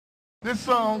This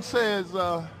song says,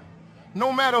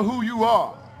 no matter who you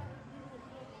are,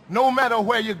 no matter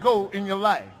where you go in your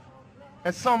life,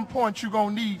 at some point you're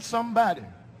going to need somebody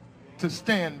to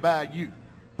stand by you.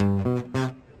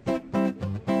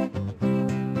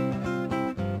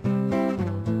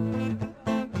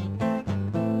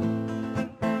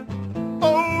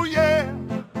 Oh yeah,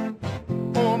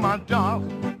 oh my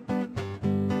darling,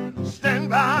 stand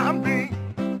by me.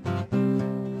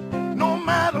 No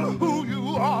matter who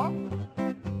you are,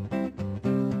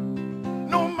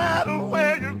 no matter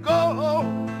where you go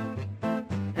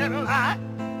in life,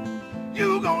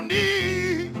 you gon'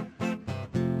 need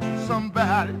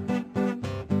somebody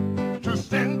to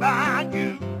stand by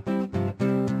you.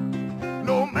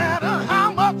 No matter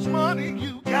how much money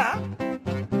you got,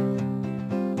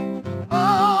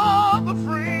 all the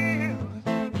friends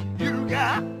you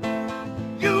got,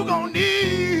 you gon'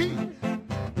 need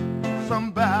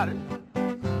somebody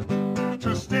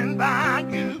to stand by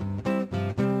you.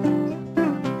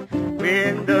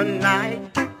 When the night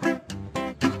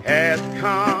has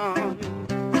come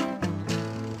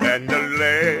and the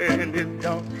land is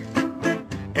dark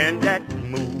and that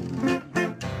moon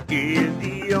is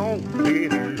the only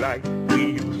light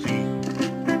we'll see.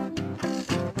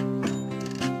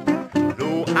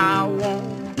 Though I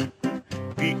won't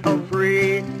be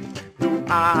afraid, though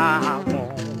I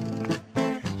won't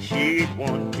shed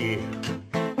one tear,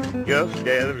 just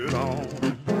as long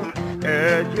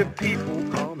as your people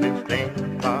come and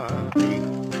stand by